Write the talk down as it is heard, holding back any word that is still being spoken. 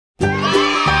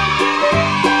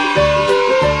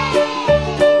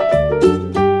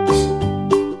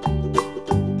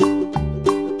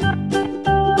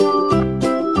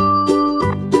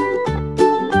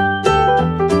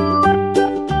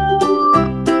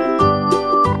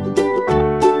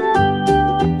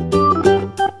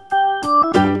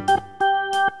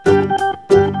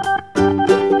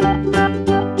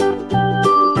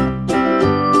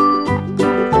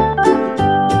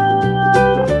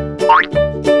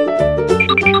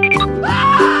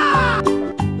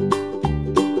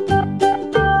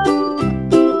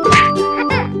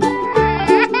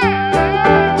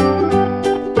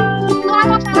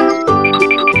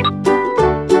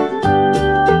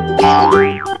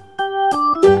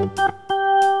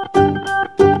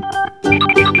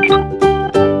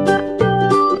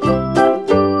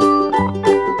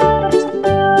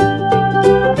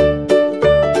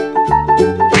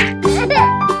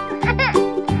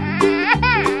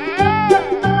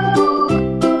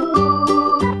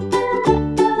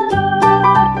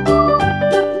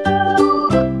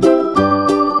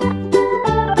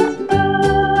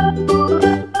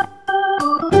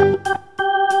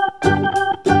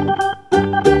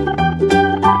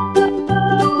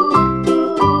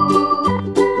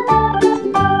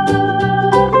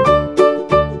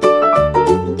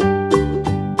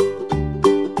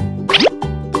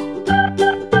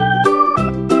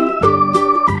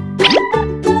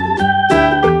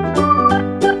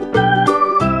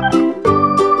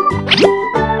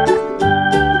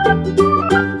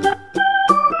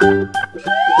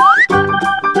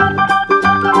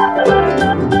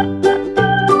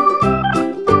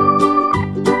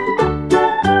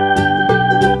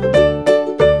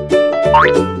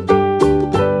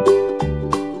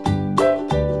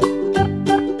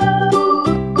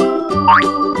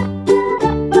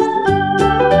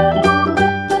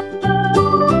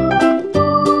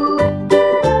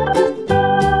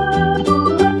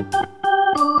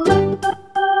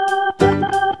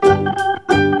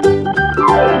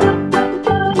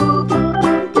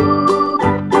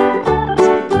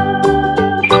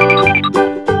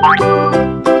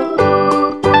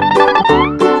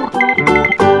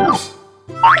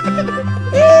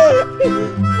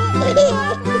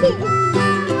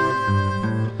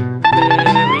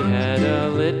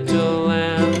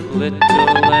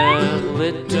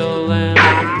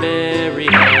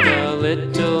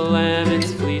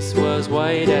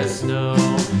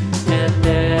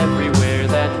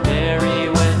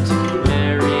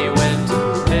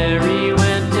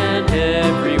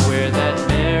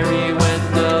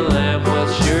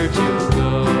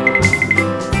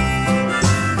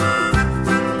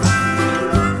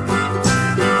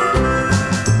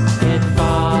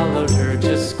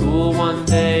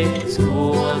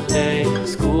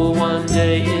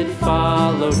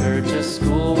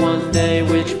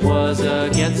which was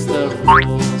against the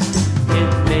rules.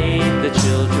 It made the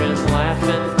children laugh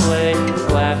and play,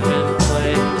 laugh and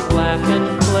play, laugh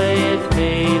and play. It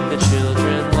made the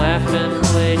children laugh and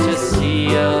play to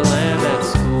see a lamb at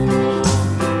school.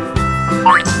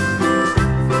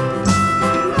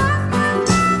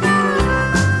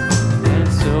 And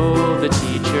so the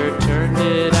teacher turned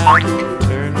it out,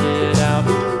 turned it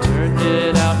out, turned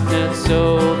it out. And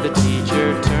so the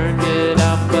teacher turned it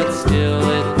out, but still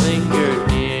it lingered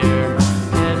near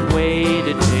and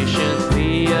waited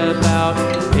patiently about,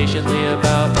 patiently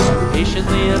about,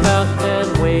 patiently about,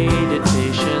 and waited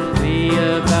patiently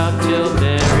about till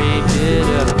Mary did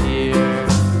appear.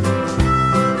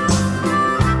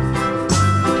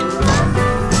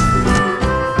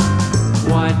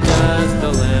 Why does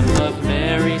the Lamb love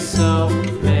Mary so,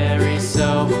 Mary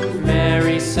so,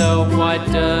 Mary so? Why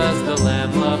does the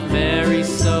Lamb love Mary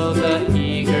so? The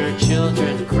eager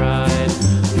children cried.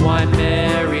 Why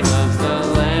Mary loves the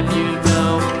Lamb, you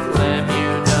know, Lamb,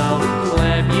 you know,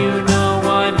 Lamb, you know.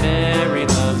 Why Mary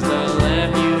loves the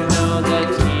Lamb, you know, the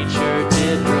teacher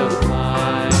did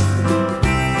reply.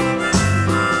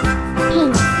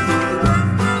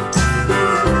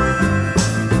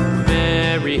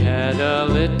 Mary had a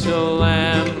little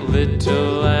lamb,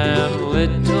 little lamb,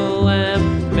 little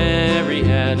lamb. Mary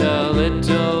had a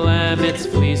little lamb, its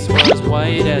fleece was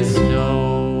white as snow.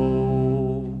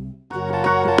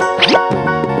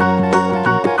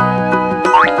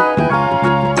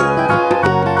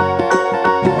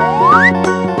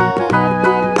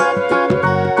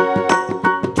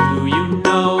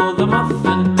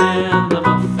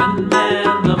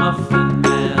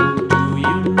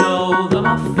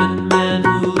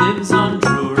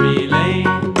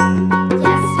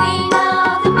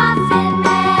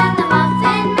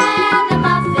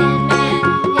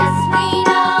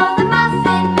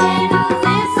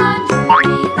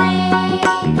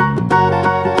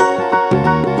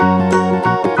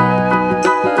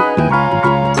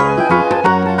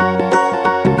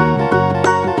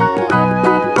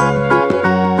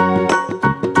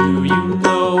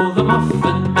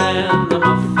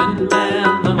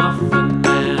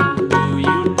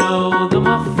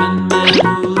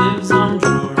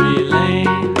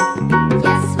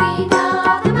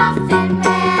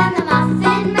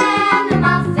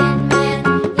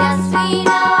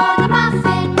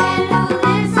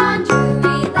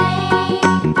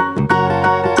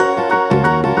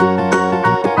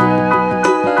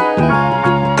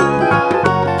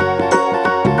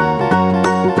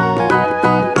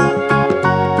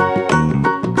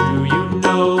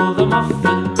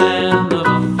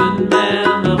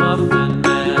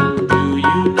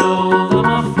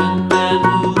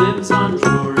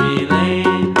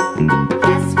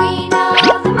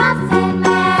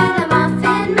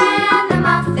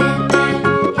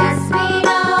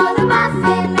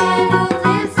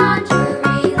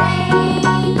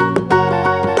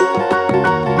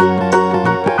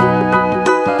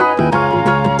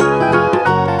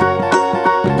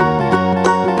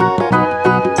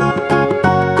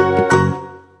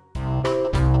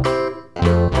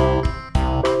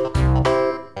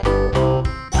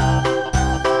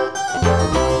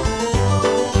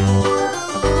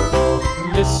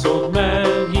 This old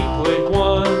man, he played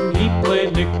one. He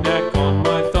played knick-knack on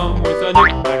my thumb with a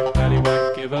knick-knack,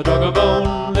 paddywhack, give a dog a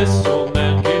bone. This old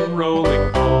man came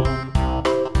rolling home.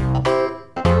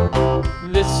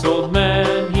 This old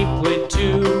man, he played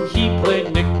two. He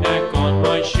played knick-knack on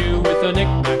my shoe with a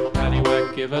knick-knack,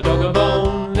 paddywhack, give a dog a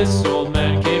bone. This old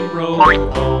man came rolling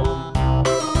home.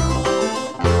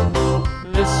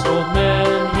 This old man,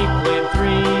 he played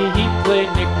three. He played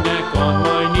knick-knack on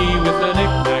my knee with a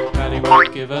knick-knack,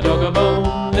 paddywhack, give a dog a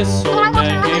bone. This old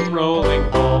man came rolling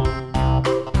home.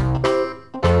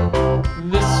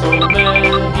 This old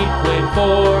man, he played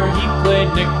four. He played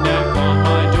knick-knack on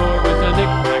my door with a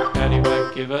knick-knack,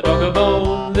 paddywhack, give a dog a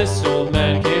bone. This old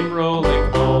man came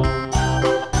rolling home.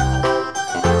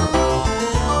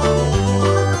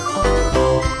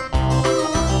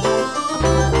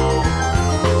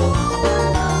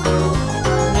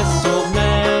 This old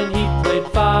man, he played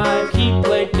five. He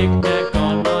played knick-knack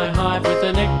on my hive with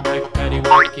a knick-knack,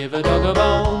 paddywhack, give a dog a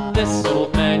bone. This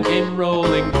old man came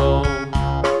rolling home.